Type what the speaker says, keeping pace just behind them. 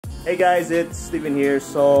Hey guys, it's Steven here.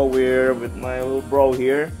 So we're with my little bro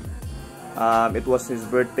here. It was his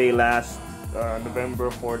birthday last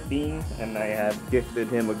November 14, and I had gifted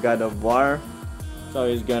him a God of War. So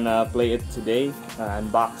he's gonna play it today,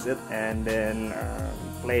 unbox it, and then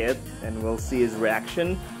play it, and we'll see his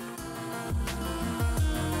reaction.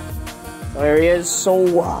 So here he is. So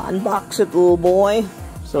unbox it, little boy.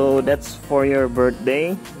 So that's for your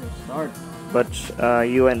birthday. Start. But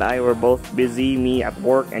you and I were both busy, me at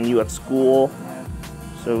work and you at school.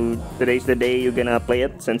 So today's the day you're gonna play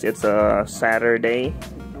it, since it's a Saturday.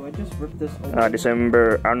 Do I just rip this open?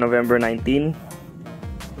 November 19.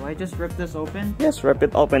 Do I just rip this open? Yes, rip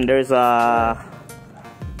it open. There's a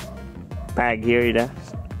tag here,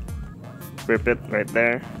 rip it right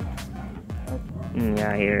there.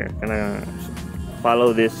 Yeah, here. Gonna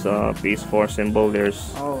follow this PS4 symbol.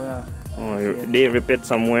 There's they rip it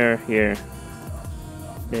somewhere here.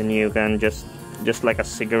 Then you can just like a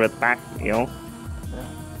cigarette pack, you know.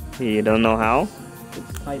 You don't know how.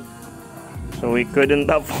 It's tight. So we couldn't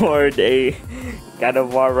afford a God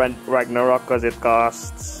of War Ragnarok because it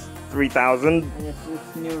costs 3,000. And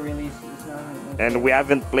it's new release. And we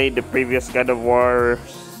haven't played the previous God of War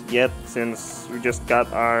yet, since we just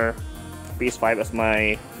got our PS5 as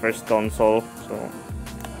my first console. So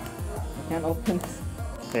I can't open it.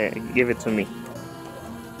 okay, give it to me.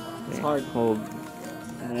 It's hard. Hold.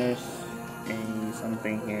 There's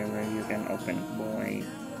something here where you can open it, boy.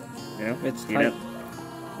 You know? It's see tight. that?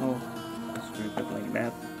 Oh. Just rip it like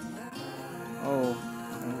that. Oh.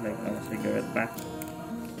 Like a cigarette pack.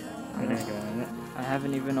 I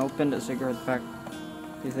haven't even opened a cigarette pack.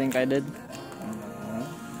 You think I did? No.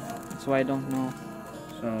 That's why I don't know.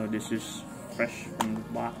 So this is fresh from the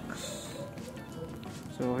box.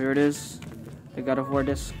 So here it is. The God of War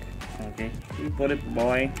disc. Okay. You put it,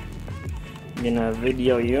 boy. I'm gonna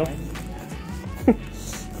video you.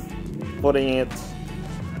 Putting it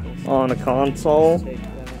on a console.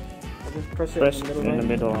 I'll just press Press it in the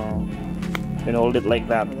middle. And hold it like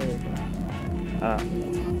that. Yes.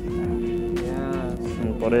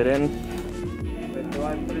 And put it in. Wait, do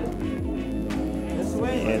I put it this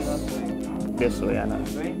way? Yes. Or that way? This way, Anna.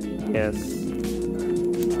 This way? Yes.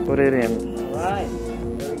 Put it in. Alright.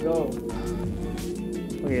 There we go.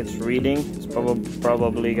 Okay, it's reading. It's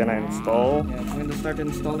probably gonna install. Yeah, I'm going to start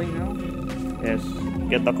installing now. Yes.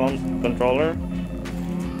 Get the controller.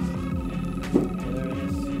 There it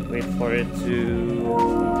is. Wait for it to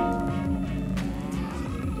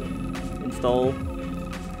install.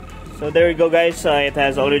 So there you go, guys. It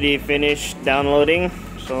has already finished downloading.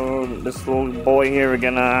 So this little boy here, we're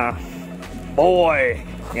gonna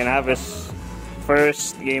have his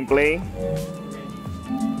first gameplay.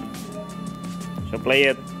 So play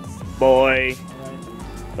it, boy.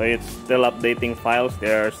 So it's still updating files.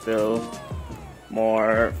 There are still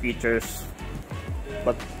more features,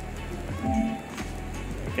 but you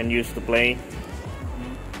can use to play.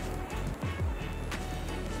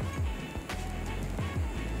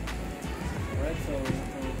 Alright, so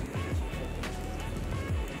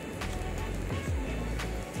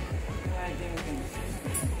I think we can just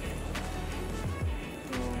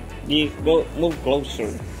Move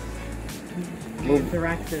closer.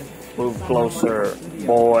 interactive. Move closer,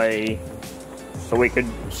 boy, so we could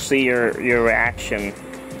see your reaction.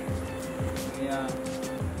 Yeah.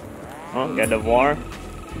 Oh, God of War.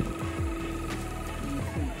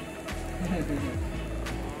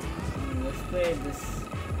 Let's play this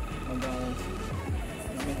unbalanced.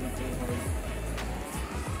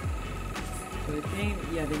 So the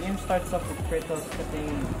game starts off with Kratos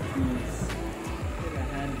cutting trees. With a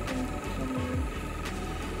hand thing somewhere.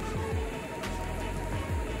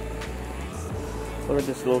 Look at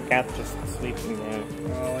this little cat just sleeping there.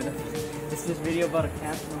 Oh, is this video about a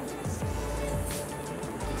cat? No.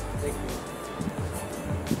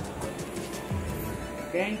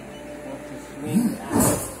 Okay, let's just swing at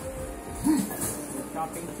we're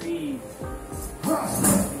chopping trees. I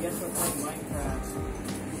guess we're playing Minecraft.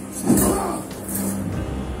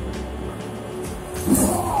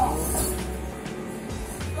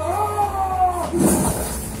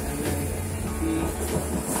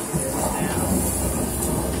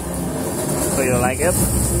 So you like it?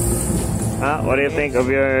 What do you think of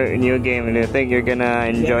your new game? Do you think you're gonna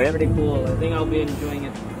enjoy It's it? pretty cool. I think I'll be enjoying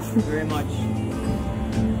it very much.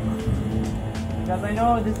 Because I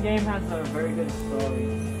know this game has a very good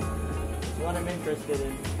story. It's what I'm interested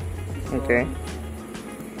in. Okay.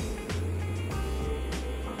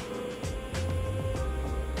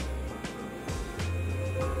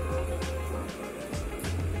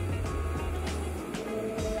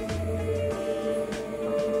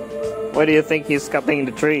 Why do you think he's cutting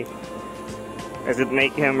the tree? Does it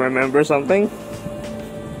make him remember something?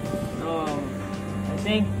 No, I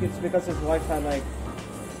think it's because his wife had like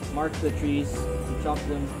marked the trees, he chopped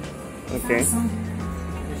them. Okay.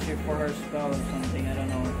 Just here for her spell or something, I don't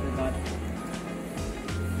know, I forgot.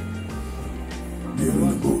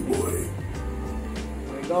 Boy.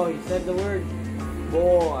 There we go, he said the word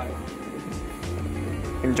boy.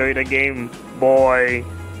 Enjoy the game, boy.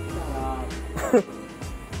 Shut up.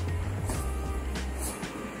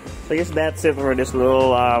 So I guess that's it for this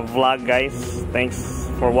little vlog, guys. Thanks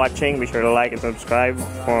for watching. Be sure to like and subscribe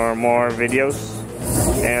for more videos.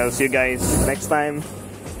 And I'll see you guys next time.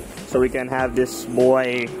 So we can have this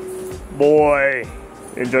boy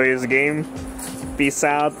enjoy his game. Peace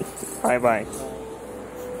out. Bye bye.